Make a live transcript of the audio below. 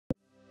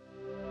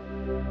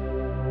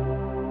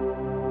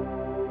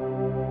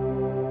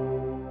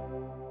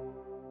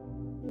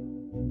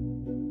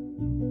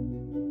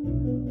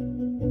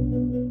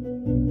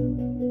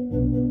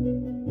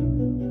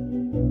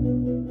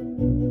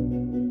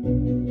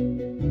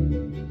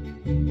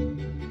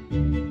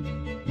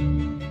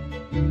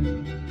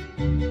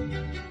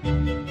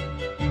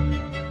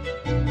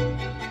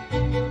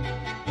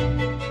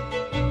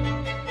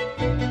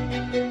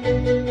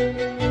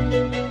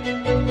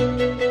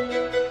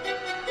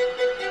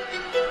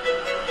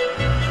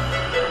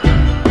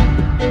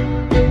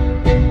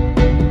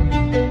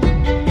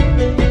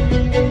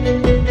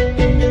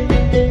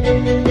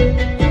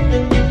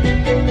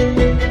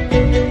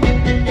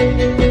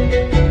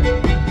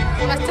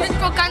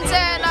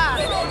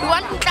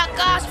Fanta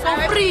gas for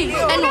free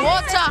and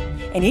water.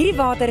 En hierdie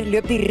water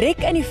loop direk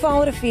in die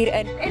Vaalrivier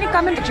in. Any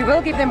comment that you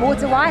will give them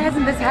water? Why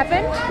hasn't this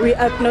happened? We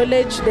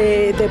acknowledge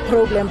the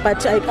problem,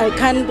 but I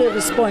can't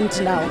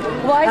respond now.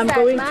 Why is I'm that,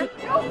 going man?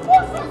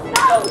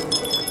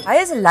 Hy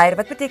is 'n leier.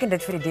 Wat beteken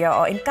dit vir die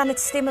DA en kan dit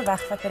stemme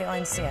wegvat by die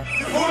ANC?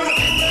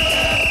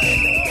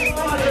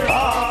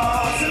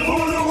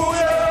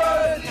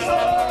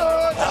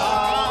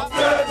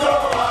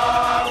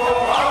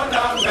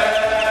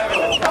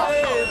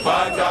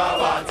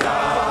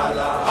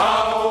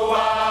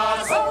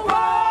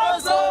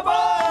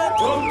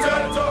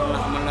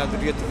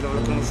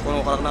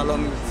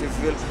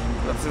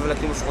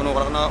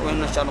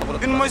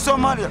 In my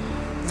Somalia,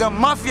 the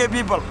mafia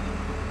people.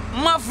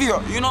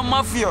 Mafia, you know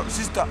mafia,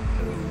 sister.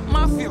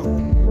 Mafia.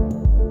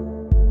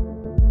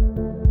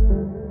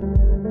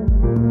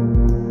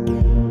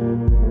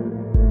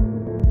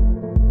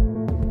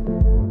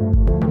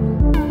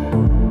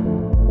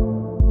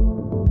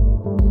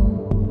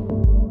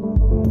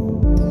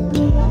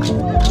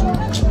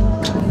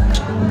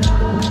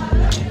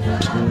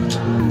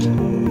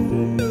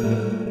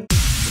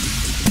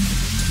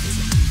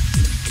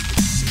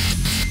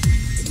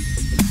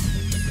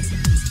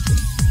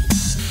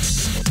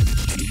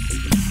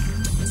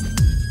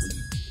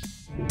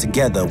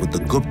 Together with the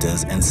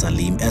Guptas and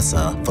Salim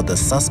Essa for the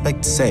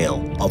suspect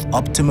sale of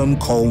Optimum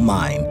Coal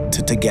Mine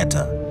to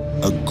Tegeta,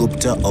 a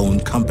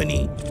Gupta-owned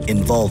company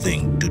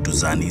involving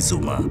Duduzane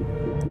Zuma.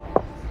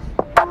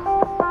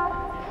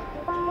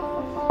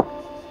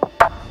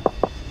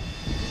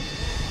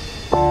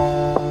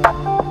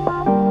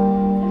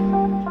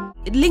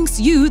 It links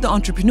you, the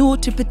entrepreneur,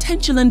 to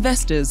potential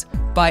investors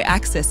by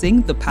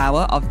accessing the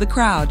power of the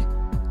crowd.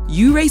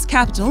 You raise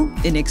capital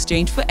in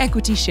exchange for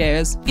equity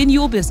shares in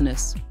your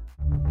business.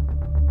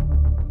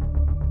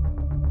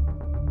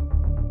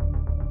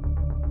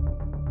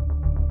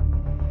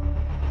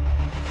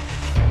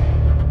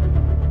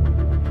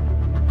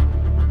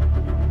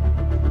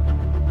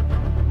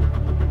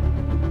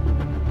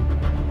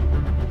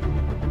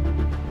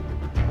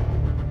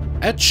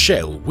 At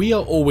Shell, we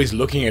are always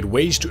looking at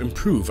ways to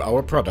improve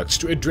our products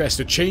to address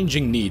the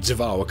changing needs of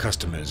our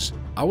customers.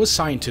 Our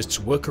scientists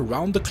work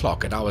around the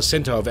clock at our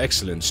Center of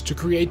Excellence to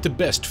create the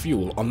best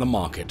fuel on the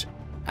market.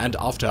 And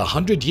after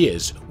 100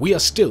 years, we are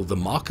still the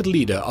market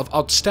leader of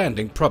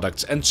outstanding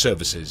products and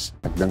services.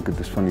 Ek dink dit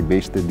is van die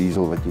beste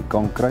diesel wat jy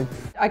kan kry.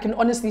 I can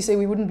honestly say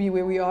we wouldn't be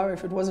where we are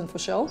if it wasn't for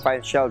Shell. I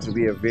find Shell to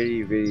be a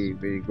very, very,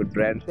 very good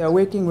brand. They are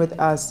working with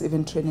us,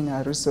 even training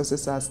our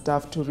resources, our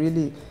staff, to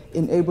really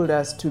enable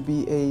us to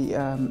be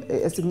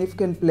a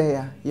significant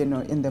player, you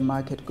know, in the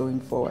market going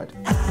forward.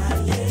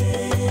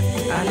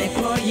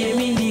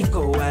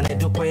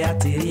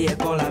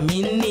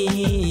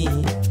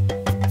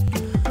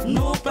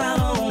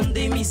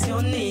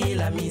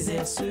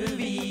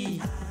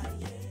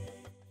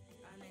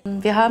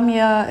 Wir haben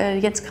ja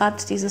jetzt gerade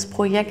dieses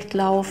Projekt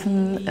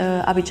laufen,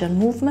 Abidjan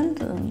Movement,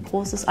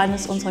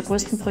 eines unserer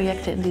größten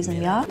Projekte in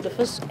diesem Jahr. The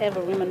first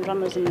ever women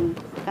runners in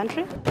the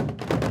country.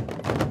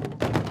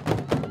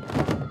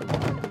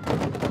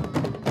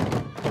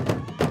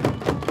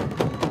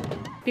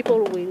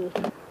 People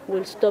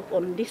will stop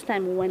on this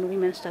time when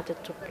women started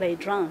to play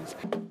drums.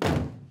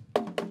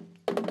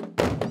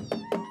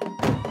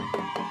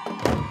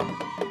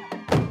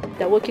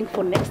 They're working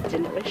for next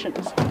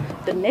generations.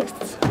 The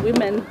next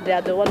women, they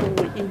are the ones who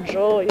will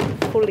enjoy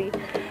fully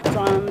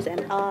drums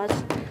and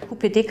arts.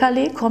 Coupé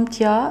Décalé kommt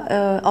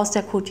ja aus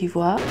der Côte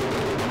d'Ivoire.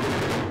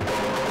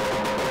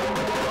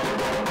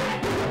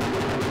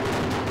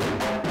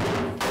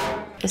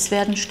 Es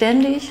werden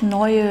ständig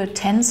neue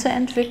Tänze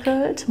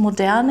entwickelt,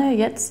 moderne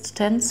jetzt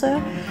Tänze,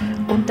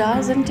 und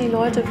da sind die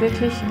Leute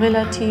wirklich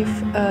relativ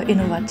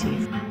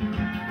innovativ.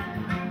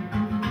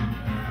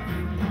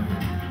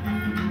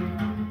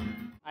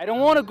 I don't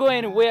want to go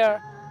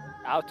anywhere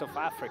out of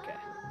Africa.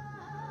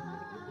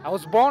 I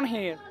was born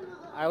here,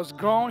 I was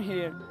grown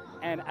here,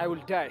 and I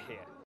will die here.